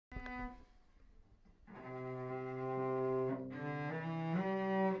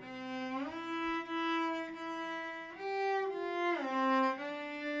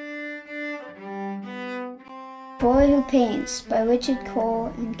Boy Who Paints by Richard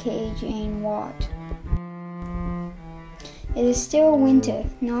Cole and K. Jane Watt. It is still winter,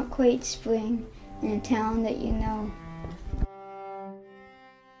 not quite spring, in a town that you know.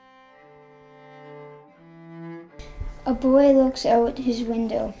 A boy looks out his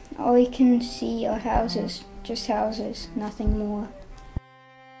window. All he can see are houses, just houses, nothing more.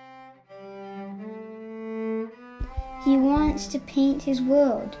 He wants to paint his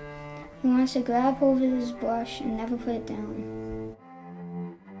world. He wants to grab hold of his brush and never put it down.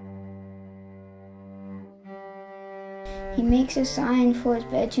 He makes a sign for his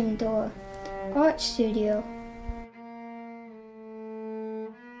bedroom door. Art studio.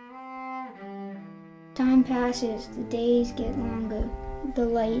 Time passes, the days get longer, the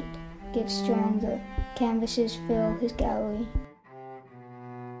light gets stronger, canvases fill his gallery.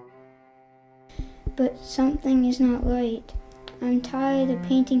 But something is not right. I'm tired of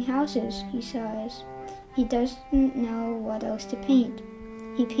painting houses, he sighs. He doesn't know what else to paint.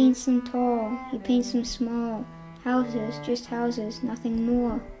 He paints them tall, he paints them small. Houses, just houses, nothing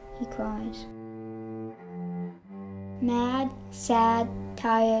more, he cries. Mad, sad,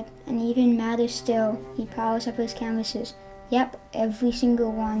 tired, and even madder still, he piles up his canvases. Yep, every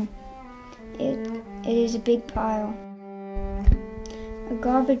single one. It is a big pile. A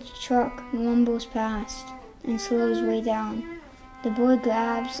garbage truck rumbles past and slows way down. The boy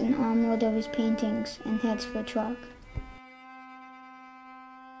grabs an armload of his paintings and heads for the truck.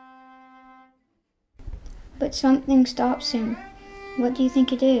 But something stops him. What do you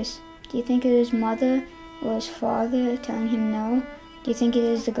think it is? Do you think it is mother or his father telling him no? Do you think it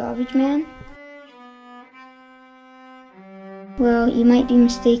is the garbage man? Well, you might be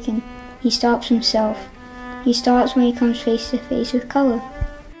mistaken. He stops himself. He stops when he comes face to face with color.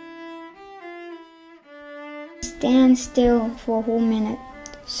 He stands still for a whole minute.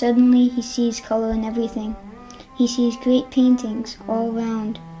 Suddenly he sees color in everything. He sees great paintings all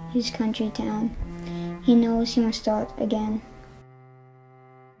around his country town. He knows he must start again.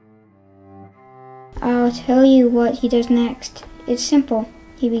 I'll tell you what he does next. It's simple.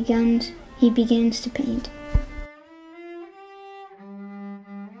 He begins to paint.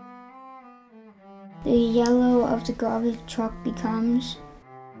 The yellow of the garbage truck becomes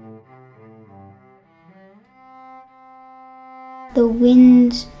the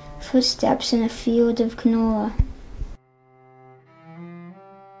wind's footsteps in a field of canola.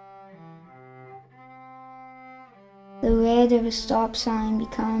 The red of a stop sign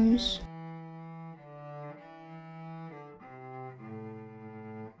becomes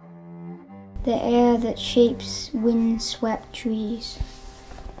the air that shapes wind-swept trees.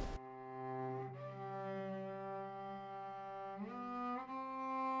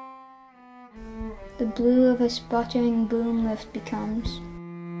 The blue of a sputtering boom lift becomes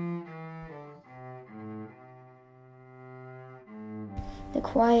the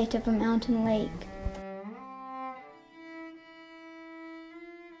quiet of a mountain lake.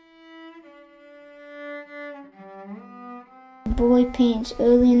 The boy paints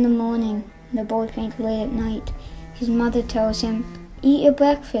early in the morning. The boy paints late at night. His mother tells him, "Eat your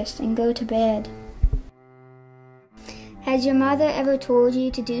breakfast and go to bed." Has your mother ever told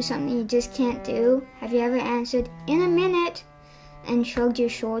you to do something you just can't do? Have you ever answered, "In a minute," and shrugged your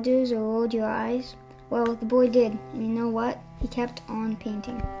shoulders or rolled your eyes? Well, the boy did, and you know what? He kept on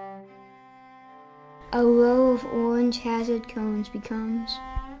painting. A row of orange hazard cones becomes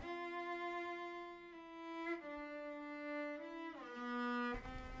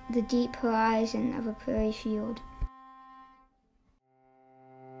the deep horizon of a prairie field.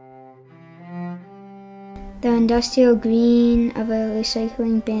 The industrial green of a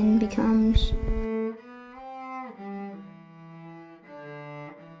recycling bin becomes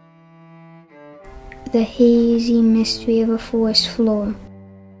the hazy mystery of a forest floor.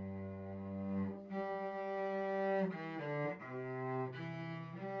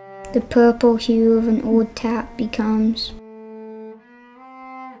 The purple hue of an old tap becomes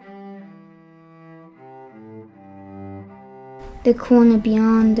the corner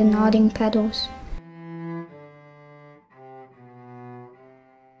beyond the nodding petals.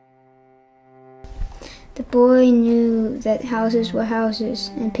 The boy knew that houses were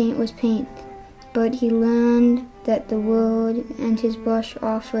houses and paint was paint, but he learned that the world and his brush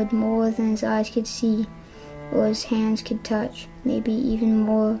offered more than his eyes could see or his hands could touch, maybe even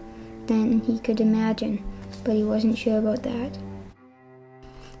more than he could imagine, but he wasn't sure about that.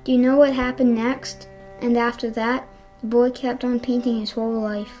 Do you know what happened next? And after that, the boy kept on painting his whole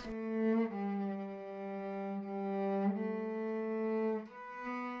life.